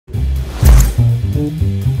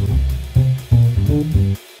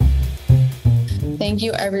Thank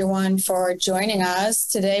you everyone for joining us.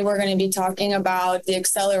 Today we're going to be talking about the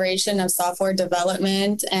acceleration of software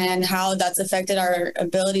development and how that's affected our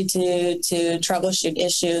ability to troubleshoot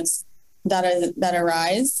issues that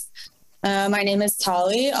arise. My name is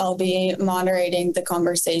Tali. I'll be moderating the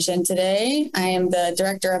conversation today. I am the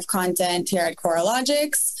Director of Content here at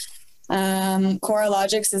Coralogix.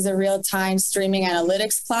 Coralogix is a real-time streaming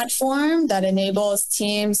analytics platform that enables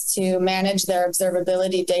teams to manage their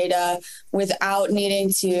observability data without needing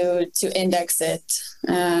to index it.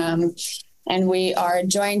 And we are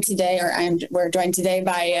joined today, we're joined today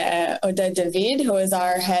by Oded David, who is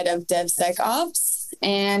our head of DevSecOps,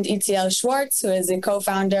 and Itiel Shwartz, who is a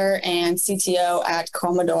co-founder and CTO at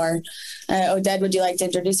Komodor. Oded, would you like to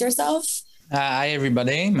introduce yourself? Hi,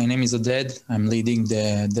 everybody. My name is Oded. I'm leading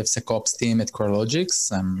the DevSecOps team at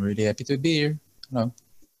Coralogix. I'm really happy to be here. Hello.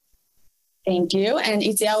 Thank you. And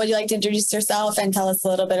Itiel, would you like to introduce yourself and tell us a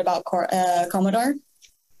little bit about Komodor?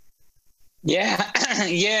 Yeah,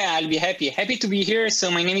 I'll be happy to be here.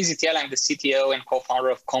 So my name is Itiel. I'm the CTO and co-founder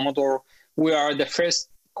of Komodor. We are the first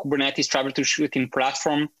Kubernetes troubleshooting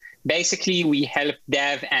platform. Basically, we help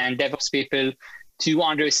dev and DevOps people to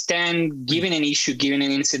understand, given an issue, given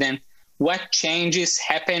an incident, what changes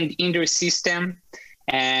happened in their system.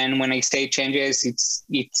 And when I say changes,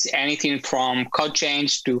 it's anything from code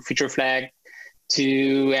change to feature flag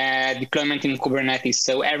to deployment in Kubernetes.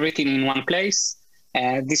 So everything in one place.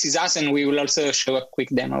 This is us, and we will also show a quick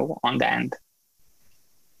demo on the end.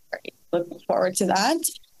 Great. Looking forward to that.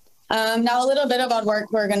 Now a little bit about what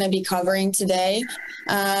we're going to be covering today.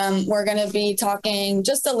 We're going to be talking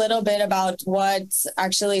just a little bit about what's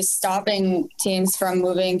actually stopping teams from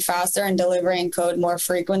moving faster and delivering code more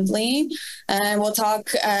frequently. And we'll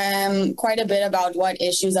talk quite a bit about what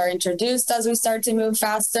issues are introduced as we start to move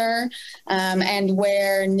faster, and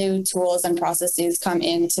where new tools and processes come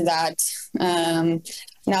into that.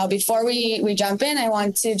 Now, before we jump in, I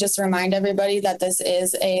want to just remind everybody that this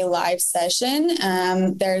is a live session.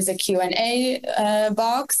 There's a Q&A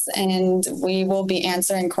box, and we will be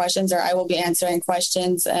answering questions, or I will be answering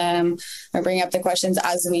questions or bring up the questions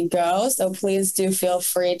as we go. So please do feel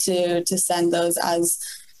free to send those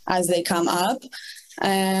as they come up.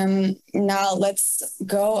 Now let's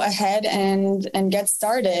go ahead and get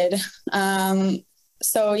started.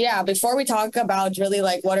 So yeah, before we talk about really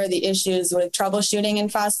like what are the issues with troubleshooting in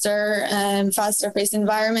faster paced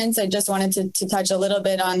environments, I just wanted to touch a little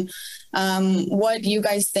bit on what you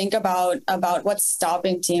guys think about what's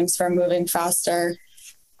stopping teams from moving faster.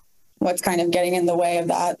 What's kind of getting in the way of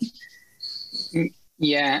that?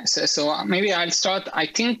 Yeah, so maybe I'll start. I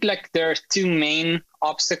think like there are two main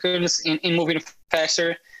obstacles in moving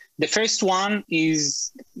faster. The first one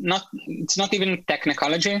is it's not even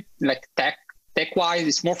technology, like tech-wise,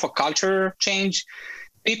 it's more for culture change.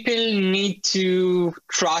 People need to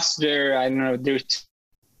trust their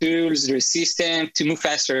tools, their system to move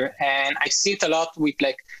faster. And I see it a lot with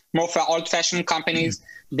like more for old-fashioned companies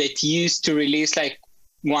that used to release like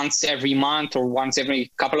once every month or once every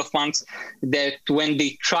couple of months, that when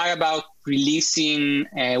they try about releasing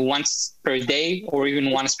once per day or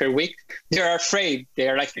even once per week, they're afraid.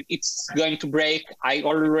 They're like, it's going to break. I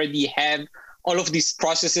already have all of these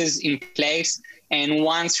processes in place. And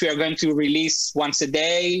once we are going to release once a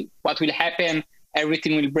day, what will happen?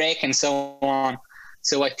 Everything will break and so on.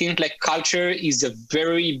 So I think like culture is a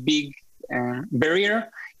very big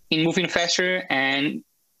barrier in moving faster. And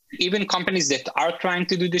even companies that are trying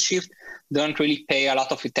to do the shift don't really pay a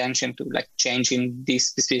lot of attention to like changing this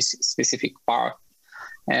specific part.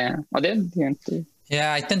 Oded, you want to?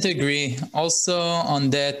 Yeah, I tend to agree. Also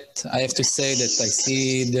on that, I have to say that I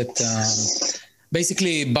see that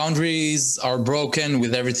basically boundaries are broken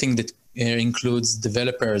with everything that includes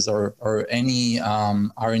developers or any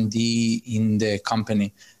R&D in the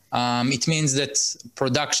company. It means that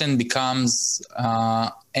production becomes,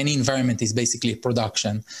 any environment is basically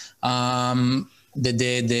production. The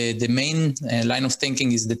main line of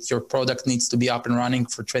thinking is that your product needs to be up and running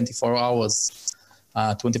for 24 hours,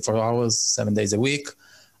 7 days a week.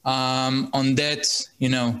 On that,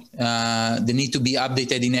 the need to be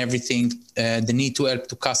updated in everything, the need to help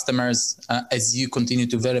to customers as you continue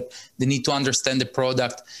to develop, the need to understand the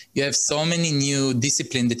product. You have so many new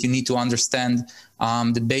disciplines that you need to understand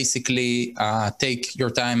that basically take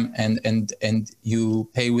your time and you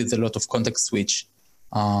pay with a lot of context switch.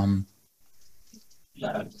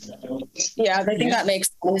 Yeah, I think that makes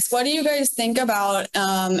sense. What do you guys think about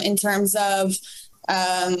in terms of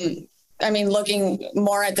looking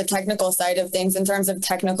more at the technical side of things in terms of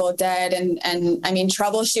technical debt and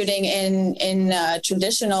troubleshooting in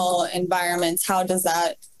traditional environments, how does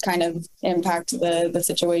that kind of impact the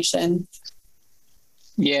situation?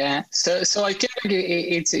 Yeah, so I think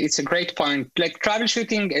it's a great point. Like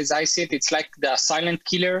troubleshooting, as I see it, it's like the silent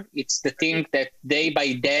killer. It's the thing that day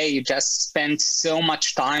by day you just spend so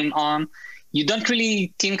much time on. You don't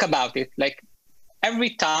really think about it. Like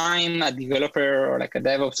every time a developer or like a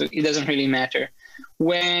DevOps, it doesn't really matter.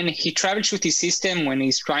 When he troubleshoots his system, when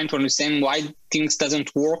he's trying to understand why things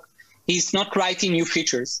doesn't work, he's not writing new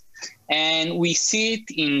features. And we see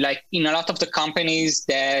it in a lot of the companies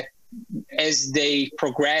that as they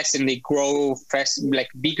progress and they grow fast, like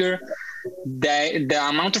bigger, the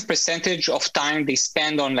amount of percentage of time they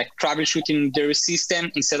spend on like troubleshooting their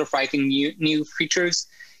system instead of writing new features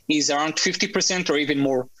is around 50% or even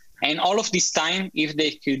more. And all of this time, if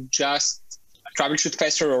they could just troubleshoot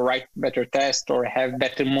faster or write better tests or have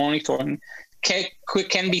better monitoring,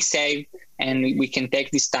 can be saved. And we can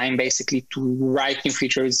take this time basically to write new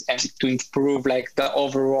features and to improve like the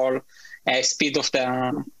overall speed of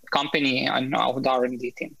the company and of the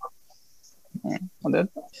R&D team.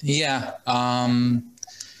 Yeah.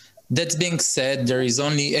 That being said, there is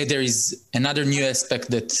another new aspect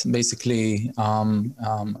that basically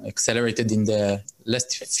accelerated in the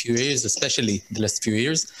last few years, especially the last few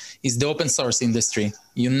years, is the open source industry.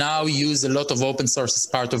 You now use a lot of open source as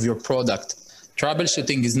part of your product.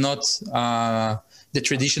 Troubleshooting is not the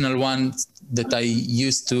traditional one that I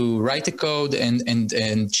used to write a code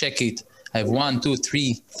and check it. I have 1, 2,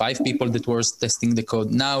 3, 5 people that were testing the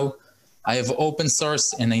code. Now I have open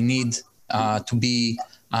source and I need to be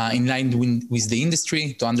in line with the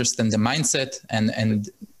industry to understand the mindset, and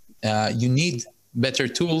you need better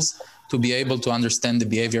tools to be able to understand the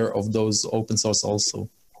behavior of those open source also.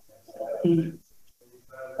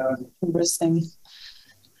 Interesting.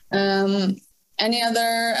 Any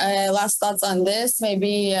other last thoughts on this?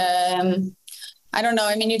 Maybe, I don't know.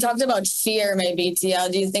 I mean, you talked about fear, maybe,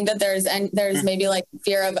 Itiel. Do you think that there's maybe like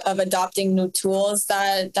fear of adopting new tools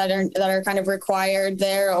that are kind of required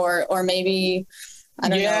there, or maybe, I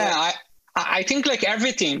don't know. Yeah, I think like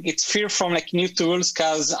everything, it's fear from like new tools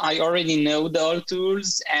because I already know the old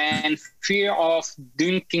tools, and fear of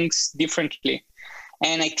doing things differently.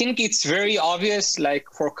 And I think it's very obvious, like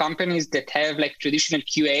for companies that have like traditional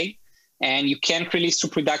QA, and you can't release to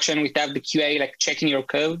production without the QA like checking your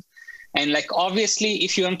code. And like, obviously,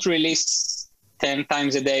 if you want to release 10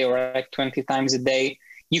 times a day or like 20 times a day,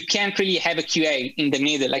 you can't really have a QA in the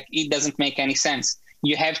middle. Like, it doesn't make any sense.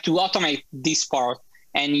 You have to automate this part,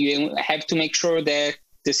 and you have to make sure that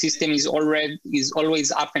the system is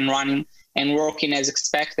always up and running and working as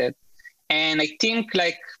expected. And I think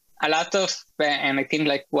like a lot of, and I think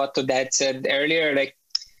like what Oded said earlier, like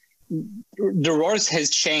the roles has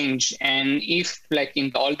changed. And if like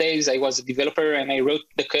in the old days, I was a developer and I wrote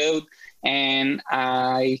the code and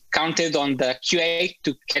I counted on the QA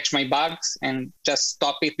to catch my bugs and just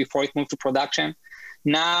stop it before it moved to production.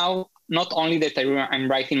 Now, not only that I'm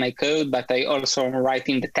writing my code, but I also am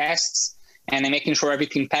writing the tests and I'm making sure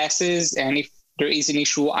everything passes. And if there is an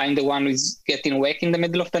issue, I'm the one who's getting awake in the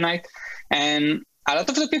middle of the night. And a lot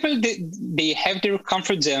of the people, they have their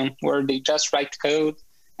comfort zone where they just write code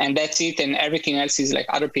and that's it. And everything else is like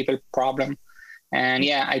other people's problem. And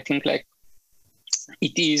yeah, I think like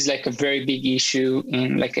it is like a very big issue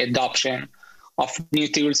in like adoption of new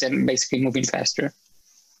tools and basically moving faster.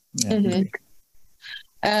 Yeah. Mm-hmm.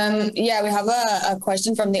 Yeah, we have a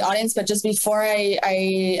question from the audience, but just before I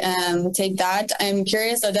take that, I'm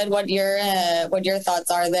curious, Oded, what your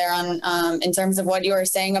thoughts are there on in terms of what you were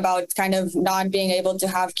saying about kind of not being able to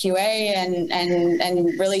have QA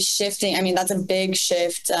and really shifting. I mean, that's a big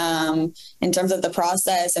shift in terms of the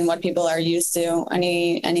process and what people are used to.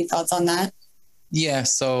 Any thoughts on that? Yeah,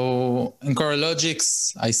 so in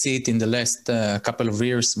Coralogix, I see it in the last couple of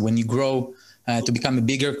years when you grow to become a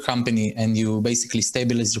bigger company and you basically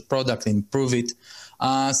stabilize your product and improve it.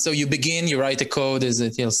 So you begin, you write a code, as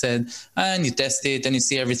Itiel said, and you test it and you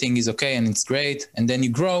see everything is okay and it's great. And then you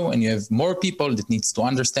grow and you have more people that needs to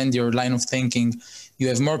understand your line of thinking. You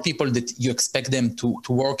have more people that you expect them to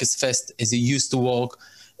work as fast as you used to work.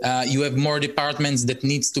 You have more departments that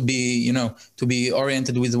needs to be, to be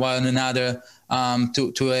oriented with one another,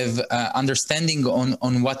 to have understanding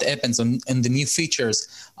on what happens on the new features.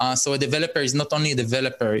 So a developer is not only a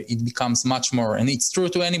developer, it becomes much more. And it's true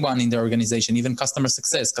to anyone in the organization, even customer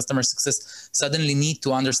success. Customer success suddenly need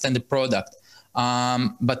to understand the product.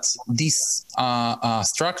 But this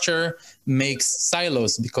structure makes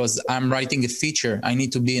silos, because I'm writing a feature. I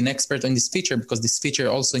need to be an expert on this feature, because this feature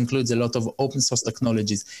also includes a lot of open source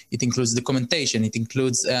technologies. It includes documentation. It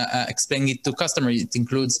includes explaining it to customers. It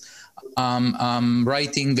includes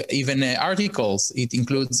writing even articles. It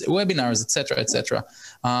includes webinars, etc., etc.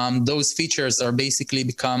 Those features are basically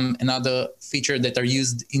become another feature that are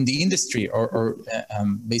used in the industry, or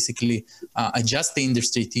basically adjust the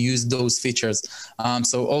industry to use those features.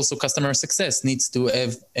 So also customer success needs to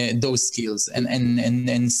have those skills,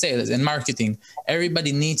 and sales and marketing.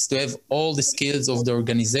 Everybody needs to have all the skills of the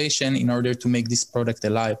organization in order to make this product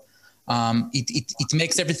alive. It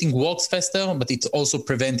makes everything works faster, but it also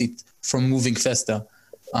prevents it from moving faster.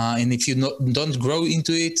 And if you don't grow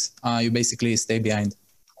into it, you basically stay behind.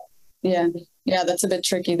 Yeah, that's a bit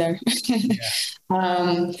tricky there.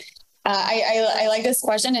 Yeah. I like this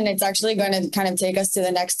question, and it's actually going to kind of take us to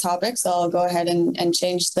the next topic. So I'll go ahead and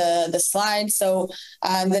change the slide. So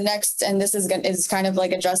the next, and this is kind of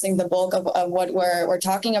like addressing the bulk of what we're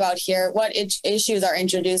talking about here. What issues are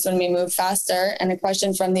introduced when we move faster? And a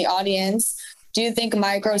question from the audience: do you think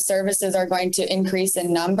microservices are going to increase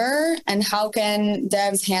in number, and how can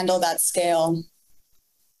devs handle that scale?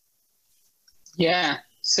 Yeah,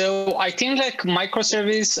 so I think like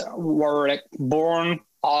microservices were like born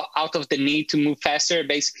out of the need to move faster,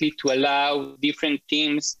 basically to allow different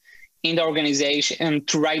teams in the organization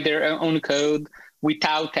to write their own code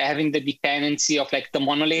without having the dependency of like the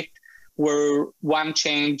monolith, where one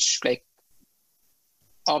change like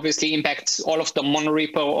obviously impacts all of the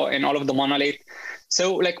monorepo and all of the monolith.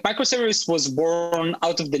 So like microservice was born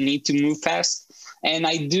out of the need to move fast. And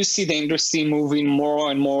I do see the industry moving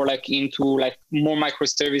more and more like into like more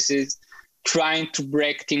microservices, trying to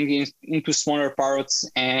break things into smaller parts.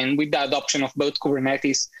 And with the adoption of both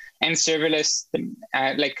Kubernetes and serverless,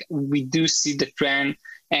 like we do see the trend,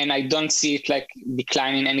 and I don't see it like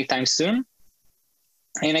declining anytime soon.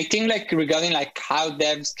 And I think like regarding like how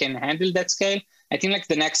devs can handle that scale, I think like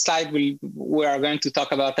the next slide we are going to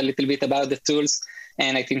talk about a little bit about the tools.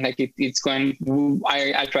 And I think like it's going,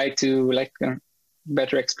 I'll try to like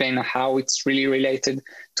better explain how it's really related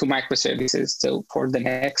to microservices. So for the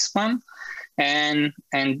next one, and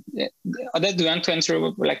Oded, do you want to answer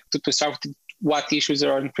like to start with what issues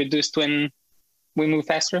are introduced when we move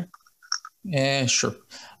faster? Yeah, sure.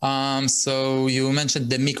 So you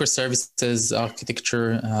mentioned the microservices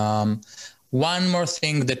architecture. One more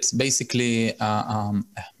thing that basically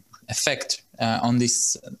affect on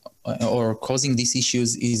this or causing these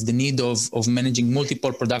issues is the need of managing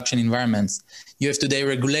multiple production environments. You have today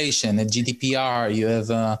regulation at GDPR, you have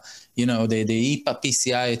the EPA,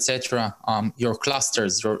 PCI, etc. Your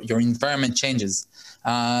clusters, your environment changes.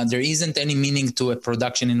 There isn't any meaning to a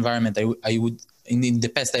production environment. I would in the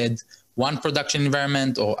past I had one production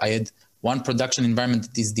environment, or I had one production environment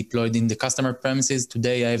that is deployed in the customer premises.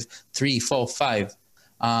 Today I have 3, 4, 5.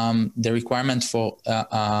 The requirement for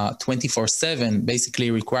 24/7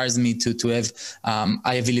 basically requires me to have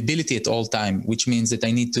high availability at all time, which means that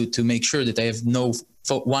I need to make sure that I have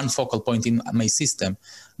one focal point in my system.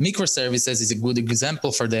 Microservices is a good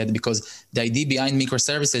example for that, because the idea behind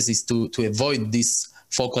microservices is to avoid this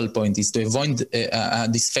focal point, is to avoid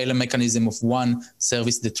this failure mechanism of one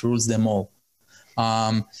service that rules them all.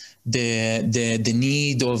 The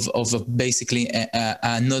need of basically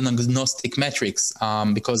a non-agnostic metrics,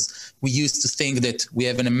 because we used to think that we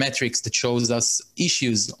have a metrics that shows us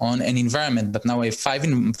issues on an environment, but now I have 5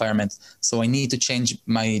 environments, so I need to change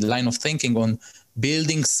my line of thinking on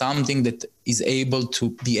building something that is able to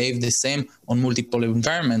behave the same on multiple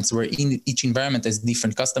environments, where in each environment has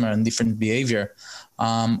different customer and different behavior.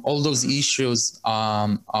 All those issues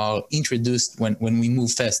are introduced when we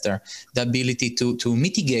move faster. The ability to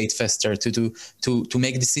mitigate faster, to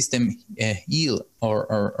make the system heal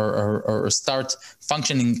or start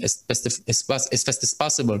functioning as fast as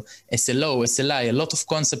possible. SLO, SLI, a lot of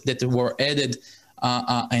concepts that were added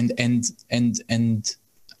and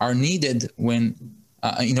are needed when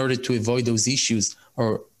in order to avoid those issues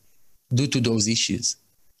or due to those issues.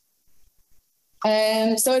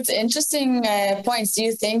 So it's interesting points. Do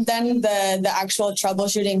you think then the actual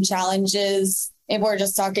troubleshooting challenges, if we're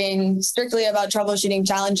just talking strictly about troubleshooting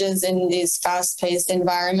challenges in these fast-paced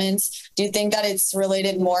environments, do you think that it's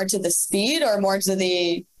related more to the speed or more to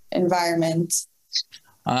the environment?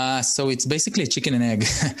 So it's basically a chicken and egg.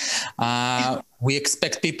 We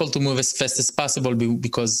expect people to move as fast as possible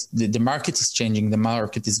because the market is changing, the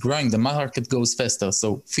market is growing, the market goes faster.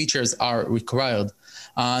 So features are required.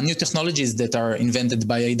 New technologies that are invented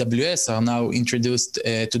by AWS are now introduced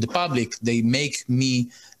to the public. They make me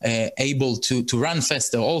able to run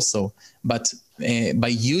faster also. But by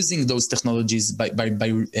using those technologies, by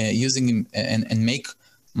using them and make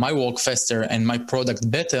my work faster and my product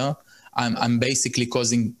better, I'm basically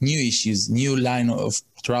causing new issues, new line of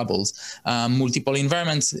troubles. Multiple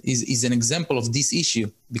environments is an example of this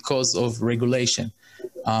issue because of regulation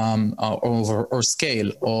or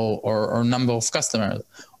scale or number of customers.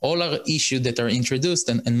 All are issues that are introduced,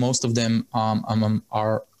 and most of them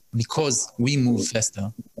are because we move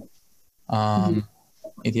faster.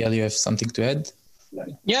 Itiel, you have something to add?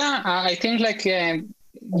 Yeah, I think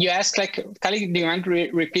you asked Kali, do you mind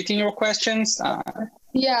repeating your questions?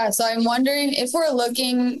 Yeah, so I'm wondering if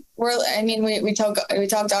we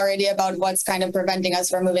talked already about what's kind of preventing us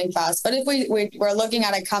from moving fast. But if we're looking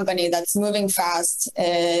at a company that's moving fast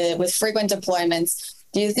with frequent deployments,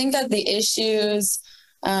 do you think that the issues,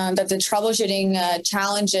 that the troubleshooting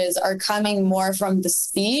challenges are coming more from the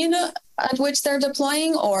speed at which they're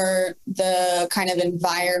deploying or the kind of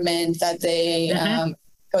environment that they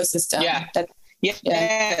ecosystem?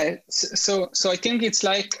 Yeah. So I think it's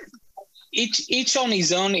like each on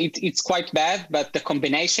its own, it's quite bad, but the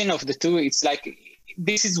combination of the two, it's like,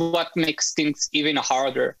 this is what makes things even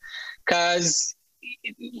harder. Because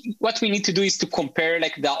what we need to do is to compare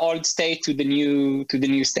the old state to the new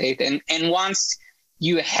state. And once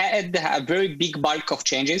you had a very big bulk of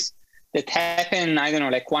changes that happen, I don't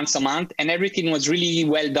know, once a month, and everything was really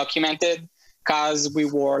well documented because we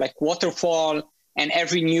were waterfall, and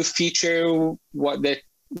every new feature that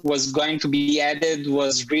was going to be added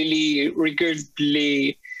was really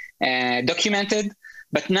rigorously documented.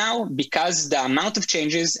 But now, because the amount of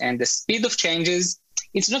changes and the speed of changes,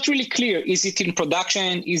 it's not really clear. Is it in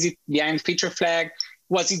production? Is it behind feature flag?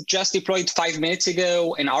 Was it just deployed 5 minutes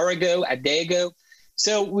ago, an hour ago, a day ago?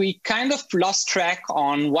 So we kind of lost track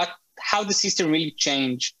on how the system really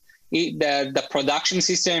changed. The production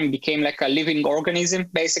system became like a living organism,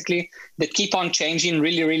 basically, that keep on changing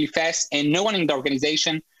really, really fast. And no one in the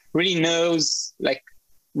organization really knows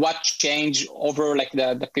what changed over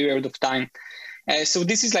the period of time. So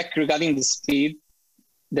this is regarding the speed,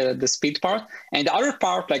 the speed part. And the other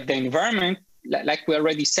part, the environment, like we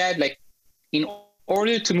already said, in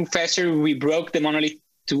order to move faster, we broke the monolith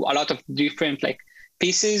to a lot of different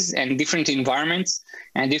pieces and different environments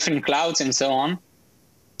and different clouds and so on.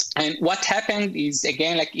 And what happened is,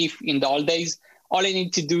 again, if in the old days, all I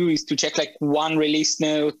need to do is to check one release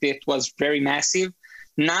note that was very massive.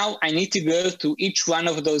 Now I need to go to each one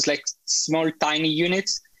of those small, tiny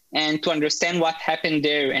units and to understand what happened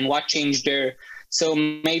there and what changed there. So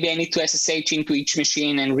maybe I need to SSH into each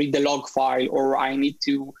machine and read the log file, or I need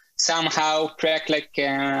to somehow track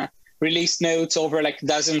release notes over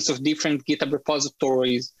dozens of different GitHub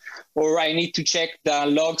repositories, or I need to check the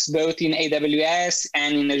logs both in AWS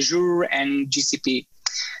and in Azure and GCP.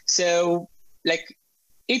 So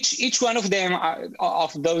each one of them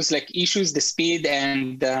of those issues, the speed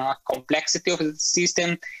and the complexity of the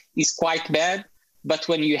system is quite bad. But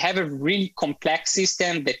when you have a really complex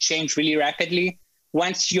system that changes really rapidly,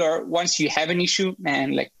 once you have an issue,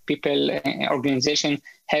 and people, organizations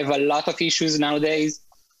have a lot of issues nowadays,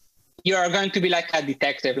 you are going to be like a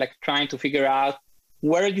detective, trying to figure out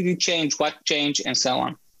where did it change, what changed, and so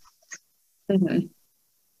on. Mm-hmm.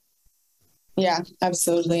 Yeah,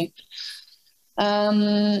 absolutely.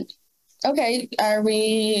 Okay,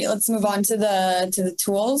 let's move on to the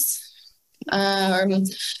tools.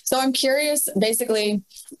 So I'm curious, basically,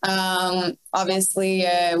 obviously,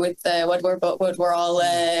 with what we're all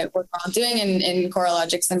doing in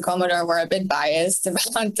Coralogix and Komodor, we're a bit biased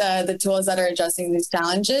about the tools that are addressing these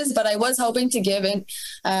challenges. But I was hoping to get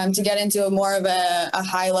into more of a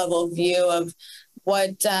high level view of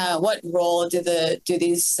what role do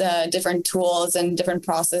these different tools and different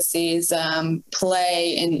processes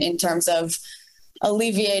play in terms of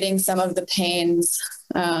alleviating some of the pains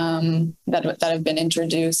that have been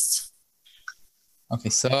introduced. Okay,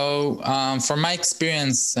 so from my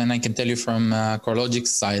experience, and I can tell you from Coralogix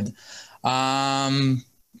side,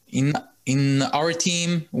 in our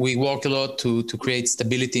team, we work a lot to create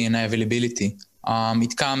stability and availability.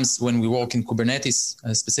 It comes when we work in Kubernetes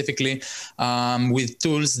specifically with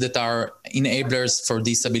tools that are enablers for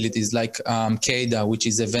these abilities, like KDA, which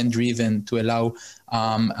is event-driven to allow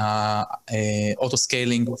auto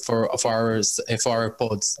scaling for our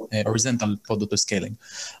pods, horizontal pod auto scaling.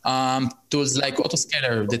 Tools like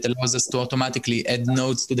autoscaler that allows us to automatically add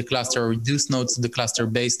nodes to the cluster, reduce nodes to the cluster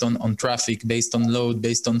based on traffic, based on load,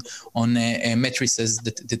 based on matrices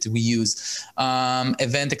that we use.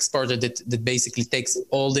 Event exporter that basically takes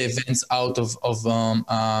all the events out of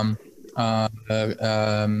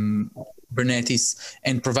Kubernetes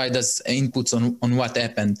and provide us inputs on what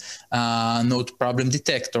happened. Node problem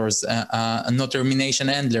detectors, a node termination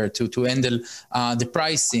handler to handle the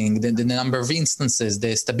pricing, the number of instances,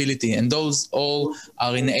 the stability, and those all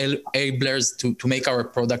are enablers to make our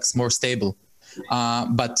products more stable.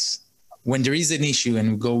 But when there is an issue,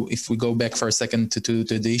 and if we go back for a second to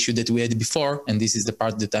the issue that we had before, and this is the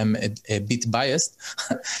part that I'm a bit biased,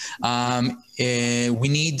 we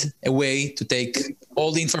need a way to take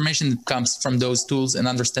all the information that comes from those tools and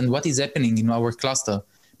understand what is happening in our cluster.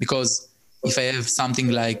 Because if I have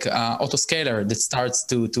something like autoscaler that starts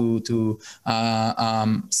to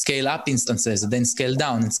scale up instances, then scale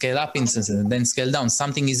down, and scale up instances, and then scale down,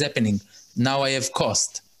 something is happening. Now I have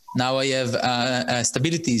cost. Now I have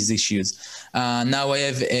stability issues. Now I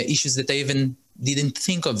have issues that I even didn't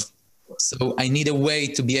think of. So I need a way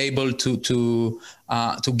to be able to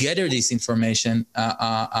gather this information,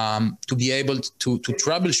 to be able to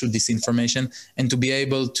troubleshoot this information, and to be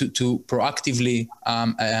able to proactively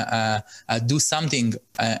do something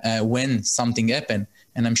when something happens.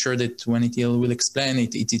 And I'm sure that when Itiel will explain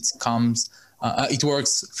it, it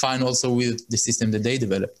works fine also with the system that they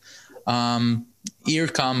developed. Here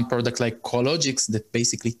come product like Coralogix that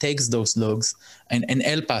basically takes those logs and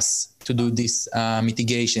help us to do this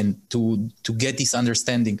mitigation, to get this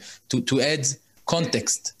understanding, to add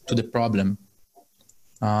context to the problem.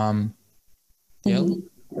 Yeah.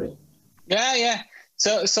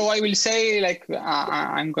 So I will say, like,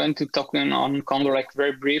 I'm going to talk on Komodor like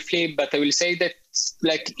very briefly, but I will say that,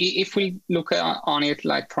 like, if we look on it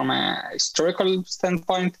like from a historical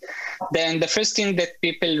standpoint, then the first thing that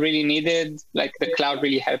people really needed, like the cloud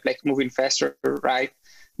really helped like moving faster, right?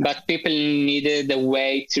 But people needed a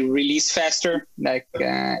way to release faster, like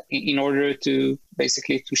in order to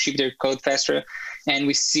basically to ship their code faster. And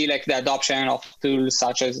we see like the adoption of tools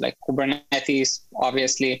such as like Kubernetes,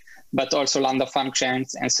 obviously, but also Lambda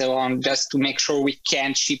functions and so on, just to make sure we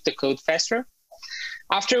can ship the code faster.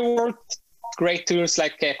 Afterward, great tools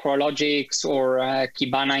like Coralogix or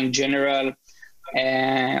Kibana in general,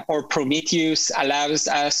 or Prometheus allows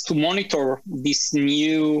us to monitor this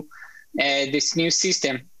new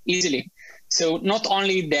system easily. So not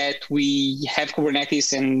only that we have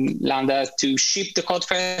Kubernetes and Lambda to ship the code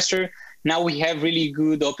faster, now we have really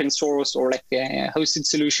good open source or like hosted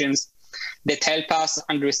solutions that help us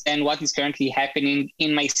understand what is currently happening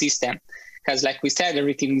in my system. Because like we said,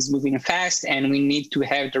 everything is moving fast and we need to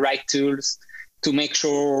have the right tools to make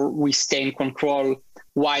sure we stay in control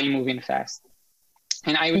while moving fast.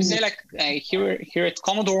 And I would say like here at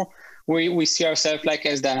Komodor, we see ourselves like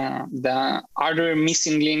as the other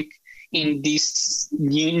missing link in this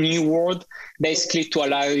new world, basically to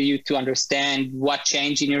allow you to understand what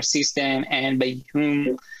changed in your system and by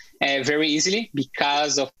whom very easily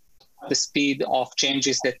because of the speed of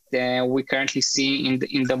changes that we currently see in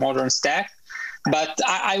the modern stack. But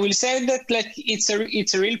I will say that like it's a real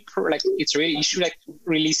issue, like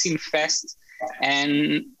releasing fast,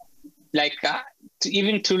 and like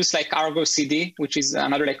even tools like Argo CD, which is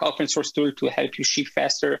another like open source tool to help you ship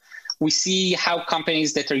faster. We see how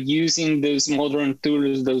companies that are using those modern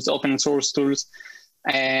tools, those open source tools,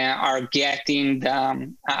 are getting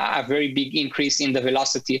a very big increase in the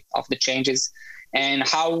velocity of the changes, and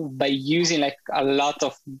how by using like a lot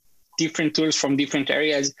of different tools from different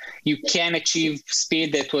areas, you can achieve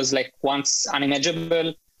speed that was like once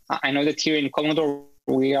unimaginable. I know that here in Komodor,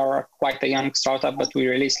 we are quite a young startup, but we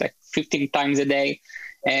release like 15 times a day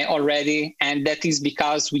already. And that is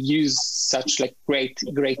because we use such like great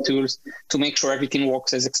tools to make sure everything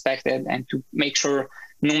works as expected and to make sure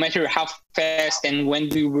no matter how fast and when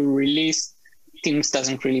we will release, things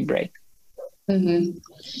doesn't really break. Mm-hmm.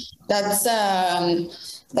 That's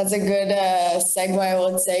a good segue, I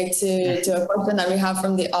would say, to a question that we have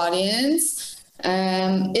from the audience.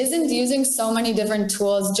 Isn't using so many different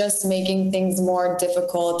tools just making things more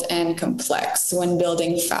difficult and complex when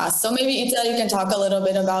building fast? So maybe Itiel, you can talk a little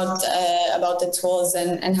bit about the tools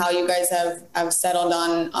and how you guys have settled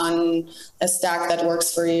on a stack that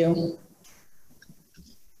works for you.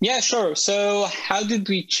 Yeah, sure. So how did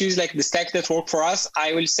we choose like the stack that worked for us?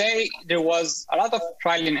 I will say there was a lot of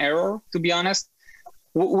trial and error, to be honest.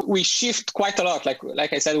 We shift quite a lot.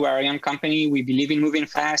 Like I said, we're a young company. We believe in moving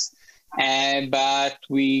fast. but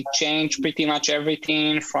we changed pretty much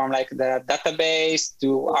everything from like the database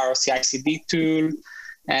to our CI/CD tool.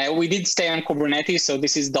 We did stay on Kubernetes, so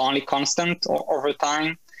this is the only constant over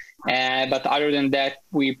time. But other than that,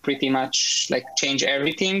 we pretty much like change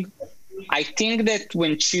everything. I think that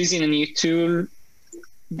when choosing a new tool,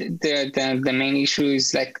 the main issue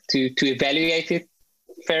is like to evaluate it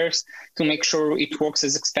first, to make sure it works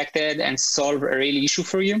as expected and solve a real issue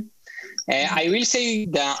for you. I will say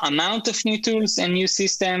the amount of new tools and new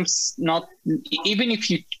systems, not even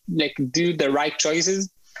if you like do the right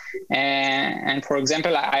choices. And for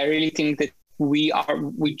example, I really think that we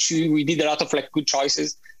did a lot of like good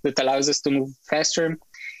choices that allows us to move faster.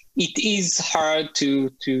 It is hard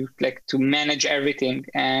to manage everything,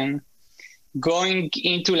 and going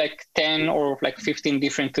into like 10 or like 15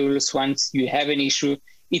 different tools once you have an issue,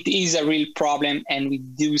 it is a real problem, and we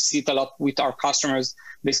do see it a lot with our customers.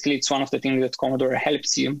 Basically, it's one of the things that Komodor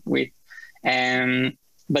helps you with.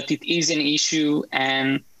 But it is an issue,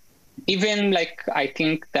 and even like I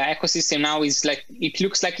think the ecosystem now is like, it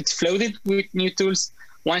looks like it's flooded with new tools.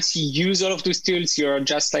 Once you use all of those tools, you're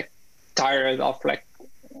just like tired of like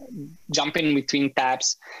jumping between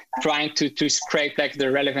tabs, trying to scrape like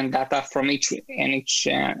the relevant data from each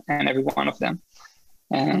and every one of them.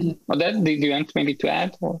 Oded, do you want maybe to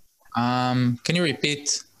add? Or? Can you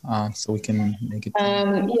repeat so we can make it?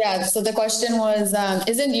 Yeah, so the question was,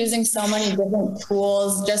 isn't using so many different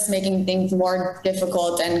tools just making things more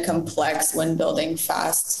difficult and complex when building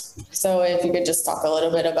fast? So if you could just talk a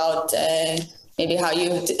little bit about maybe how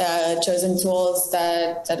you've chosen tools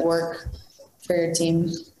that work for your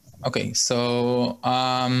team. Okay, so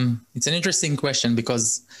it's an interesting question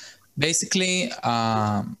because basically,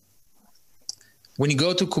 when you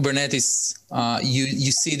go to Kubernetes,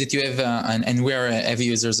 you see that you have, and we are heavy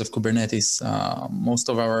users of Kubernetes.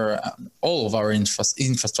 All of our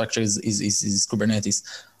infrastructure is Kubernetes.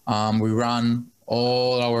 We run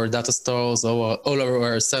all our data stores, all of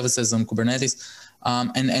our services on Kubernetes.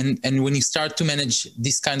 And when you start to manage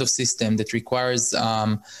this kind of system that requires,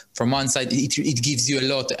 from one side, it gives you a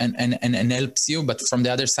lot and helps you, but from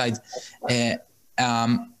the other side,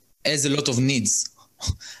 has a lot of needs.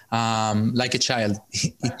 Like a child,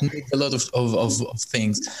 it needs a lot of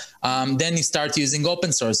things. Then you start using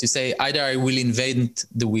open source. You say, either I will invent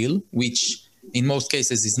the wheel, which in most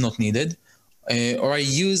cases is not needed, or I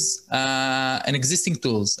use an existing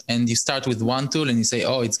tools, and you start with one tool and you say,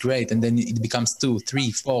 oh, it's great. And then it becomes 2,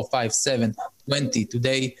 3, 4, 5, 7, 20.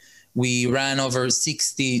 Today, we ran over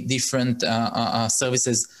 60 different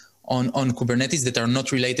services on Kubernetes that are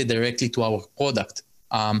not related directly to our product.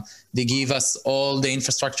 They give us all the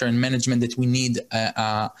infrastructure and management that we need,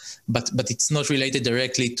 but it's not related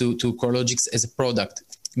directly to Coralogix as a product.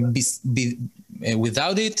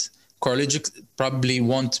 Without it, Coralogix probably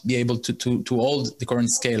won't be able to hold the current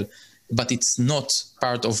scale, but it's not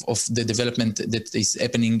part of the development that is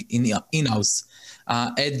happening in-house.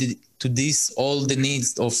 Add to this all the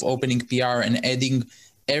needs of opening PR and adding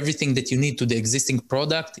everything that you need to the existing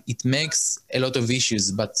product, it makes a lot of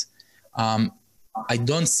issues, but I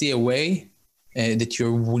don't see a way that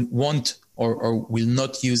you won't or will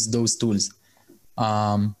not use those tools.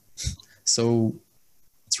 So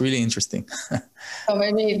it's really interesting. So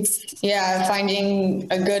maybe it's, finding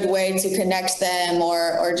a good way to connect them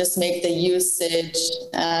or just make the usage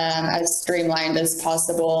as streamlined as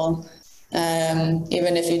possible.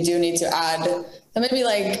 Even if you do need to add, so maybe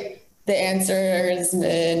like the answer is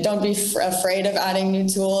don't be afraid of adding new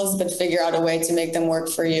tools, but figure out a way to make them work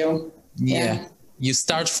for you. Yeah. You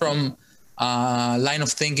start from a line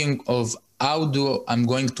of thinking of how I'm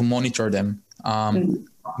going to monitor them.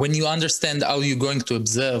 When you understand how you're going to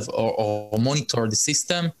observe or monitor the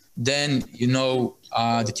system, then you know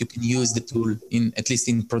that you can use the tool at least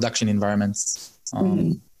in production environments.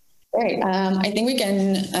 Great. I think we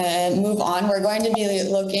can move on. We're going to be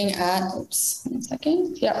looking at, oops, 1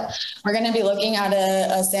 second. Yeah, we're going to be looking at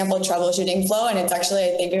a sample troubleshooting flow. And it's actually,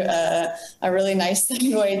 I think, a really nice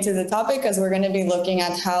segue to the topic, because we're going to be looking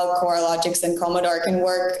at how Coralogix and Komodor can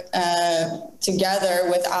work together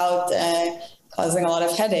without causing a lot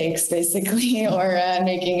of headaches, basically, or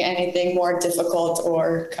making anything more difficult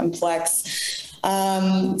or complex.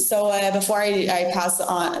 So before I pass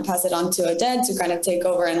it on to Oded to kind of take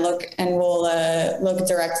over and we'll look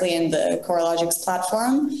directly in the Coralogix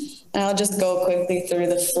platform. And I'll just go quickly through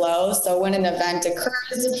the flow. So when an event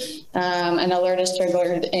occurs, an alert is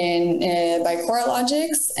triggered by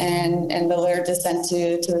Coralogix, and the alert is sent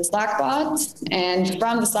to the Slack bot. And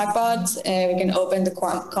from the Slack bot, we can open the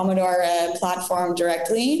Komodor platform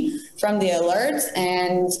directly from the alert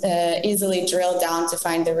and easily drill down to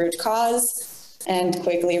find the root cause. and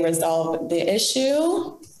quickly resolve the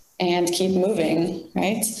issue and keep moving,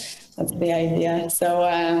 right? That's the idea. So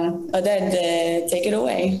Oded, take it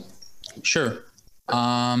away. Sure.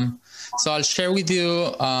 So I'll share with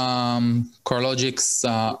you Coralogix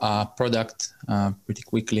product pretty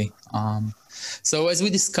quickly. So as we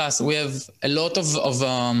discussed, we have a lot of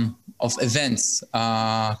events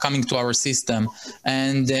coming to our system,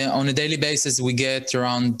 and on a daily basis, we get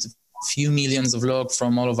around few millions of logs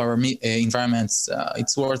from all of our environments.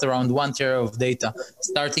 It's worth around 1 tera of data.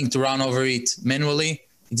 Starting to run over it manually,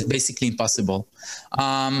 it's basically impossible.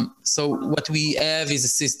 So what we have is a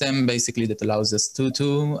system basically that allows us to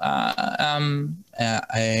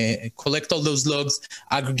collect all those logs,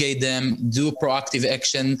 aggregate them, do proactive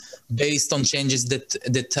action based on changes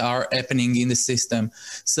that are happening in the system.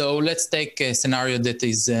 So let's take a scenario that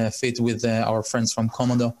is fit with our friends from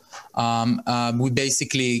Komodor. We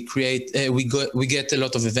basically create, we get a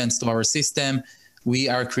lot of events to our system. We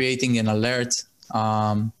are creating an alert.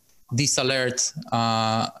 This alert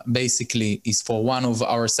basically is for one of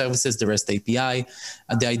our services, the REST API.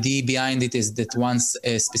 The idea behind it is that once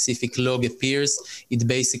a specific log appears, it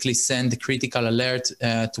basically sends a critical alert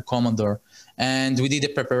to Komodor. And we did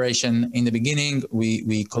a preparation in the beginning.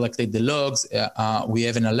 We collected the logs. We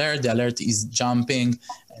have an alert. The alert is jumping.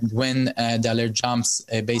 And when the alert jumps,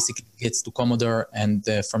 basically gets to Komodor. And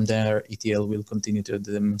from there, Itiel will continue to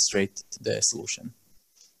demonstrate the solution.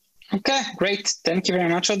 Okay, great. Thank you very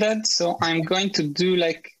much, Oded. So I'm going to do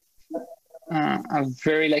like I'll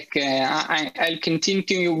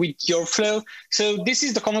continue with your flow. So this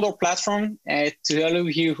is the Komodor platform. To all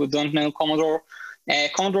of you who don't know Komodor,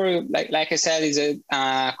 Komodor, like I said, is a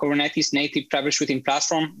Kubernetes native troubleshooting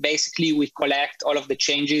platform. Basically, we collect all of the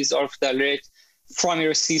changes of the alert from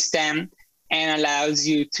your system and allows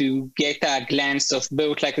you to get a glance of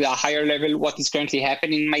both like the higher level, what is currently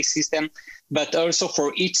happening in my system, but also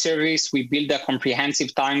for each service, we build a comprehensive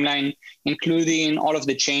timeline, including all of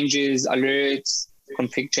the changes, alerts,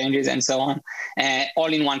 config changes, and so on,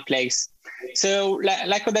 all in one place. So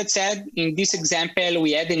like Oded said, in this example,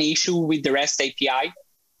 we had an issue with the REST API.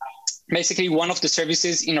 Basically, one of the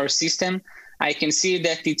services in our system, I can see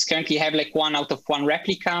that it's currently have like 1 out of 1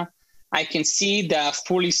 replica. I can see the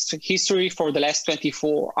full history for the last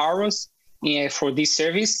 24 hours for this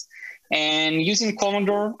service. And using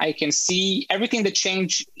Komodor, I can see everything that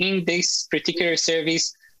changed in this particular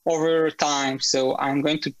service over time. So I'm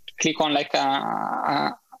going to click on like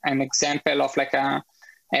an example of like a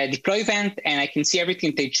deploy event, and I can see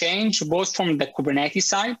everything they change, both from the Kubernetes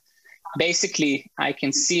side. Basically, I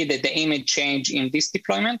can see that the image change in this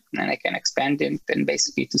deployment, and I can expand it and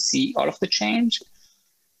basically to see all of the change.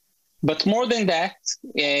 But more than that,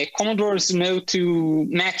 Komodors know to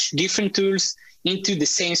match different tools into the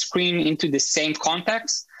same screen, into the same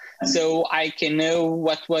context. So I can know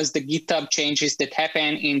what was the GitHub changes that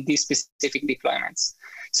happened in these specific deployments.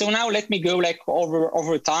 So now let me go like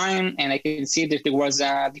over time, and I can see that there was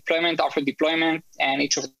a deployment after deployment, and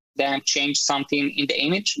each of them changed something in the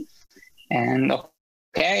image. And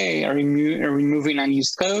okay, removing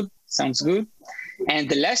unused code, sounds good. And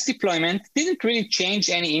the last deployment didn't really change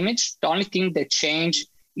any image. The only thing that changed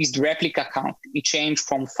is the replica count. It changed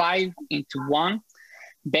from 5 into 1.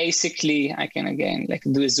 Basically, I can again like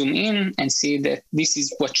do a zoom in and see that this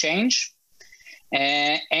is what changed.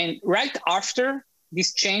 And right after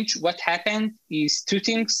this change, what happened is 2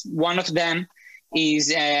 things. One of them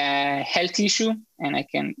is a health issue, and I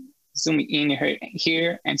can zoom in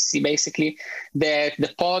here and see basically that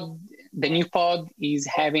the new pod is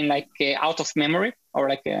having like out of memory, or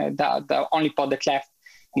like the only pod that left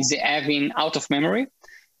is having out of memory.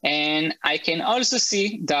 And I can also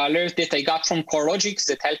see the alert that I got from Coralogix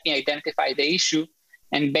that helped me identify the issue,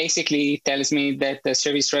 and basically tells me that the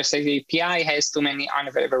service REST API has too many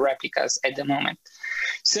unavailable replicas at the moment.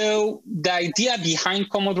 So the idea behind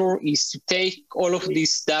Komodor is to take all of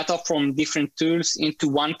this data from different tools into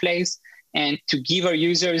one place and to give our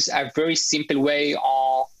users a very simple way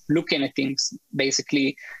of looking at things,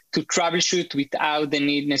 basically to troubleshoot without the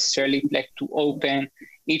need necessarily like to open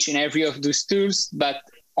each and every of those tools, but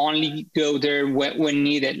only go there when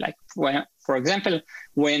needed. Like for example,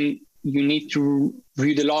 when you need to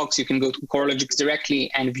view the logs, you can go to Coralogix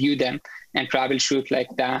directly and view them and troubleshoot like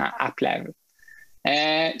the app level.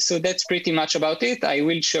 So that's pretty much about it. I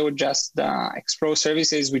will show just the Explore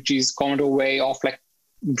services, which is Komodor way of like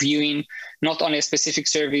viewing not only a specific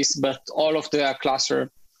service, but all of the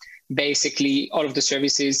cluster, basically all of the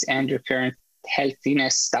services and your current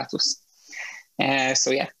healthiness status.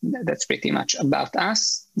 So yeah, that's pretty much about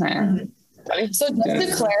us. So just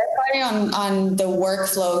to clarify on the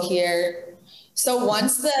workflow here, So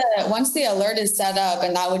once the alert is set up,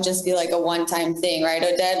 and that would just be like a one-time thing, right,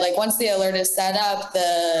 Oded? Like once the alert is set up,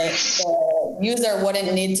 the user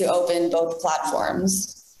wouldn't need to open both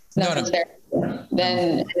platforms. No.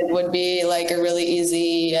 Then it would be like a really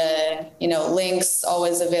easy, links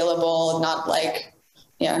always available, not like,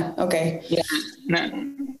 yeah, okay. Yeah,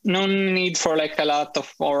 no need for like a lot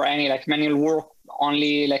of, or any like manual work,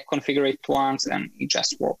 only like configure it once and it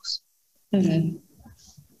just works. Mm-hmm.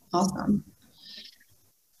 Awesome.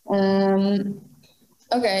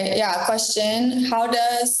 Okay, yeah, question. How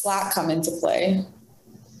does Slack come into play?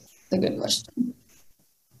 That's a good question.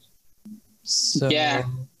 So, yeah.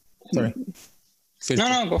 Sorry.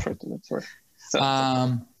 No, go for it. So,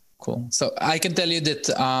 cool. So I can tell you that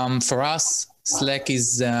for us, Slack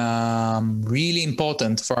is really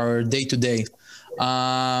important for our day-to-day.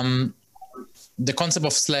 The concept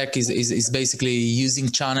of Slack is basically using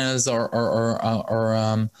channels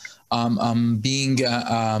or being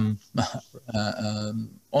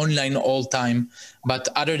online all time. But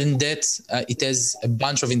other than that, it has a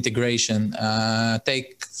bunch of integration.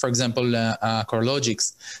 Take, for example,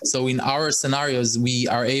 Coralogix. So in our scenarios, we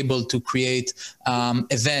are able to create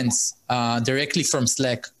events directly from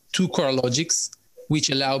Slack to Coralogix, which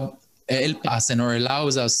help us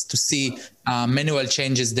allows us to see manual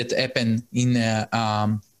changes that happen in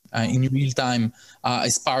real time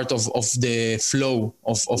as part of the flow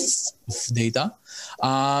of data.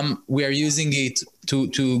 We are using it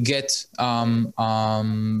to get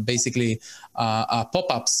basically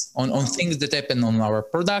pop-ups on things that happen on our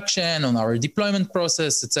production, on our deployment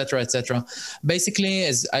process, etc., etc. Basically,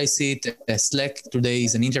 as I see it, Slack today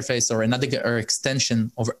is an interface or another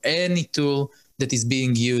extension of any tool that is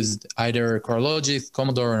being used, either Coralogix,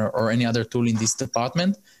 Komodor, or any other tool in this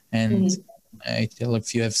department. And Itiel,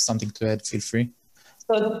 if you have something to add, feel free.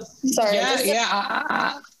 So, sorry.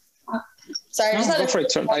 Sorry, no, go for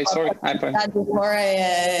it. Sorry. Before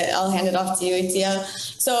I'll hand it off to you, Itiel.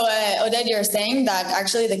 So, Oded, you're saying that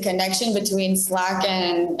actually the connection between Slack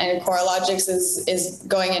and Coralogix is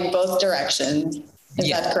going in both directions. Is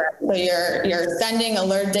that correct? So you're sending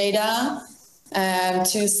alert data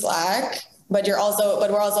to Slack, but we're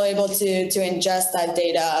also able to ingest that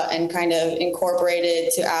data and kind of incorporate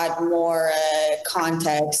it to add more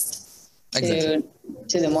context to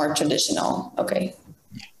the more traditional. Okay.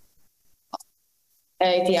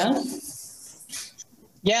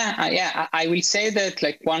 Yeah, I will say that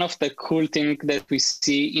like one of the cool things that we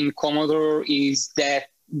see in Komodor is that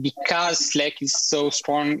because Slack is so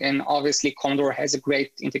strong, and obviously Komodor has a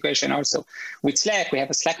great integration also with Slack. We have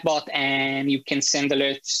a Slack bot, and you can send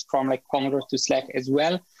alerts from like Komodor to Slack as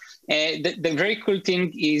well. The very cool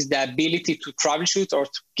thing is the ability to troubleshoot or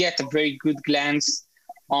to get a very good glance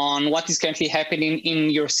on what is currently happening in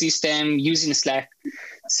your system using Slack.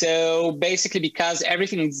 So basically, because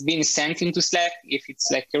everything is being sent into Slack, if it's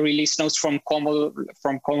like a release notes from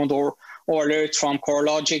Komodor or alerts from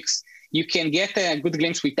Coralogix, you can get a good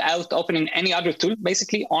glimpse without opening any other tool,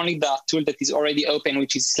 basically only the tool that is already open,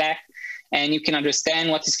 which is Slack, and you can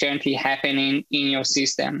understand what is currently happening in your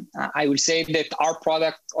system. I will say that our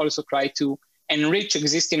product also try to enrich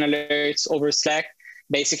existing alerts over Slack,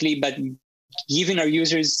 basically, but giving our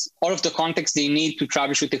users all of the context they need to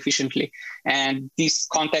troubleshoot efficiently. And this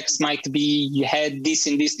context might be you had this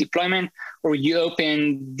in this deployment, or you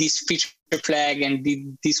open this feature flag and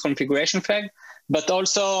this configuration flag. But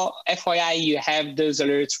also, FYI, you have those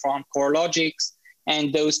alerts from Coralogix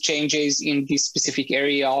and those changes in this specific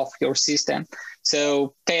area of your system.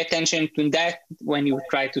 So pay attention to that when you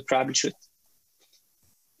try to troubleshoot.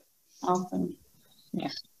 Awesome. Yeah.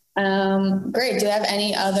 Great. Do you have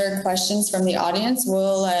any other questions from the audience?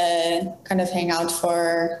 We'll kind of hang out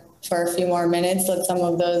for a few more minutes. Let some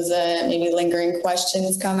of those maybe lingering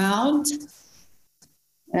questions come out.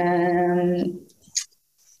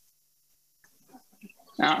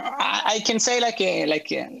 I can say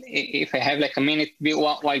if I have like a minute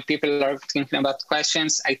while people are thinking about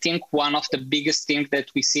questions, I think one of the biggest things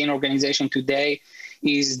that we see in organization today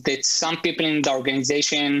is that some people in the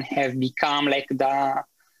organization have become like the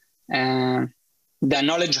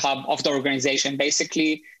knowledge hub of the organization.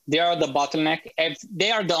 Basically, they are the bottleneck.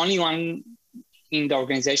 They are the only one in the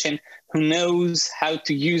organization who knows how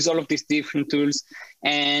to use all of these different tools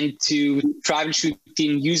and to troubleshoot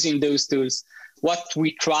using those tools. What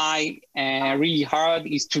we try really hard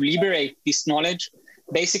is to liberate this knowledge,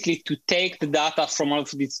 basically to take the data from all of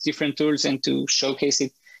these different tools and to showcase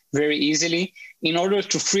it very easily in order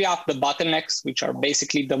to free up the bottlenecks, which are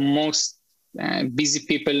basically the most busy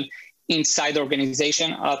people inside the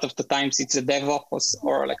organization. A lot of the times it's a DevOps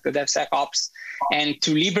or like the DevSecOps, and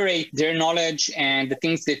to liberate their knowledge and the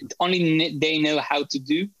things that only they know how to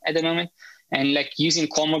do at the moment. And like using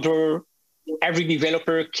Komodor, every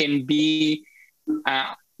developer can be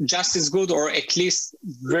just as good or at least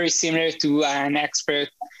very similar to an expert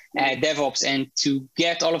DevOps, and to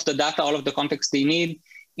get all of the data, all of the context they need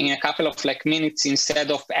in a couple of like minutes,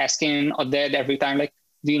 instead of asking Oded every time, like,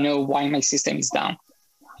 do you know why my system is down?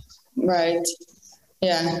 Right.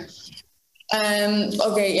 Yeah.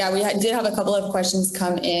 Okay. Yeah, we did have a couple of questions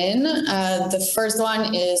come in. The first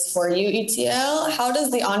one is for you, Itiel. How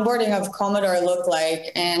does the onboarding of Komodor look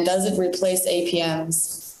like, and does it replace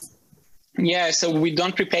APMs? Yeah, so we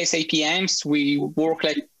don't replace APMs. We work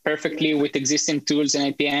like perfectly with existing tools and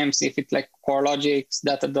APMs, if it's like Coralogix,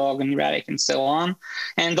 Datadog, and Relic, and so on.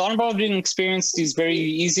 And the onboarding experience is very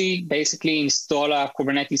easy. Basically, install a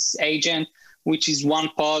Kubernetes agent, which is one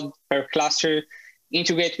pod per cluster,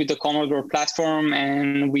 integrate with the Komodor platform,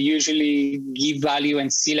 and we usually give value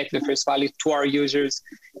and see like the first value to our users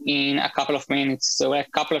in a couple of minutes. So a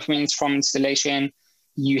couple of minutes from installation,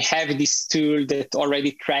 you have this tool that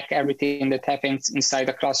already track everything that happens inside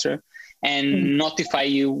the cluster and notify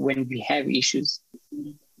you when we have issues.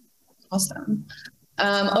 Awesome.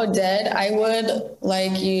 Oded, I would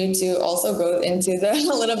like you to also go into a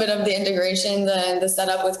little bit of the integration, the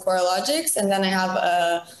setup with Coralogix, and then I have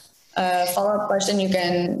a follow-up question you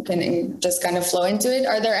can just kind of flow into it.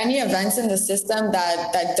 Are there any events in the system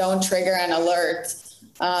that don't trigger an alert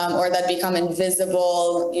or that become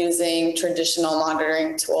invisible using traditional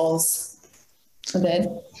monitoring tools?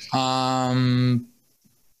 Oded?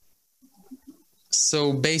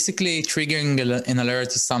 So basically, triggering an alert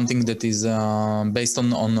is something that is based on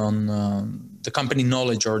the company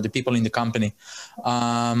knowledge or the people in the company.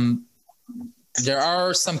 There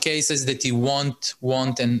are some cases that you want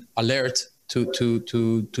an alert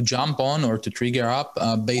to jump on or to trigger up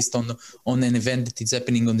based on an event that is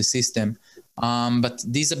happening on the system. But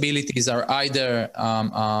these abilities are either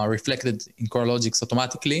reflected in Coralogix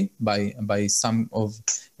automatically by some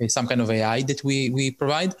kind of AI that we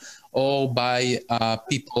provide, or by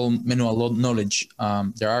people manual knowledge.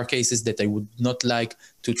 There are cases that I would not like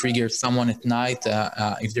to trigger someone at night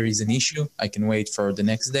if there is an issue. I can wait for the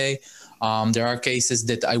next day. There are cases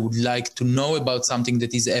that I would like to know about something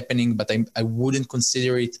that is happening, but I wouldn't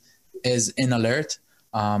consider it as an alert.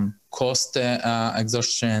 Cost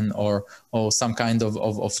exhaustion or some kind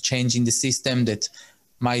of change in the system that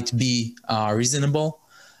might be reasonable.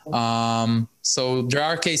 So there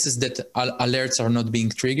are cases that alerts are not being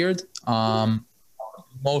triggered.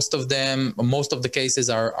 Most of the cases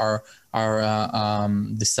are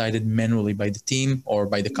decided manually by the team or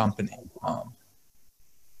by the company.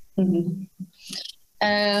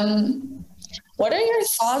 What are your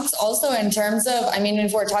thoughts also in terms of, I mean,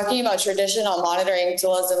 if we're talking about traditional monitoring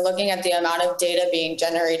tools and looking at the amount of data being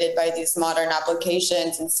generated by these modern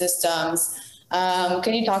applications and systems,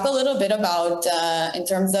 can you talk a little bit about in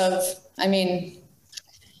terms of, I mean,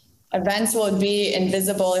 events will be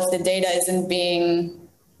invisible if the data isn't being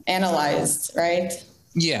analyzed, right?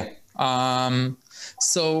 Yeah.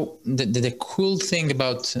 So the cool thing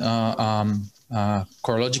about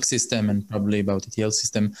Coralogix system and probably about Itiel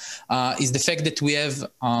system is the fact that we have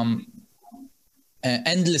an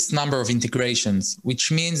endless number of integrations,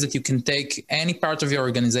 which means that you can take any part of your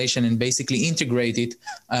organization and basically integrate it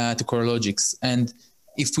to Coralogix. And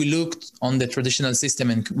if we looked on the traditional system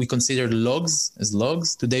and we consider logs as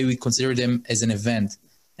logs, today we consider them as an event,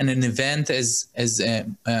 and an event as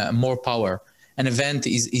more power. An event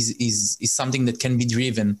is something that can be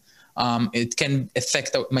driven. It can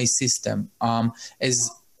affect my system. As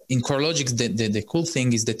in Coralogix, the cool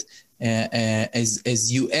thing is that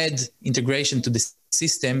as you add integration to the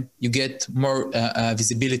system, you get more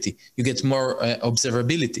visibility, you get more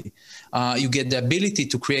observability, you get the ability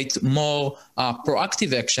to create more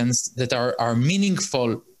proactive actions that are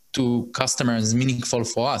meaningful to customers, meaningful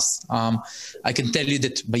for us. I can tell you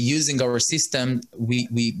that by using our system,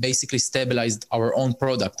 we basically stabilized our own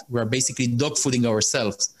product. We're basically dogfooding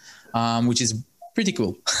ourselves, which is pretty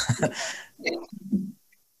cool.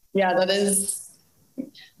 Yeah, there's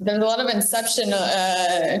a lot of inception,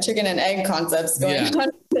 chicken and egg concepts going on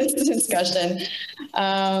in this discussion.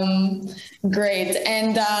 Great,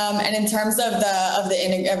 and in terms of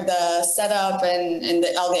the setup and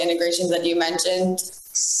all the integrations that you mentioned.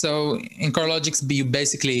 So in Coralogix, you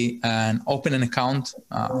basically open an account.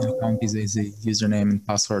 An account is a username and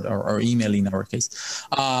password or email in our case.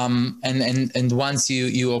 And once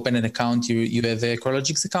you open an account, you have a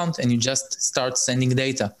Coralogix account and you just start sending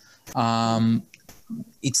data.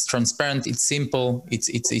 it's transparent, it's simple, it's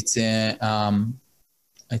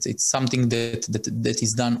something that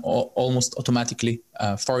is done almost automatically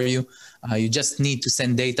for you. You just need to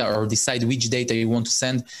send data or decide which data you want to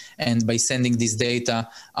send. And by sending this data,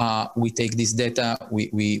 we take this data,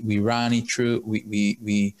 we run it through,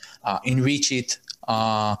 we enrich it,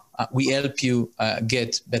 we help you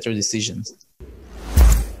get better decisions.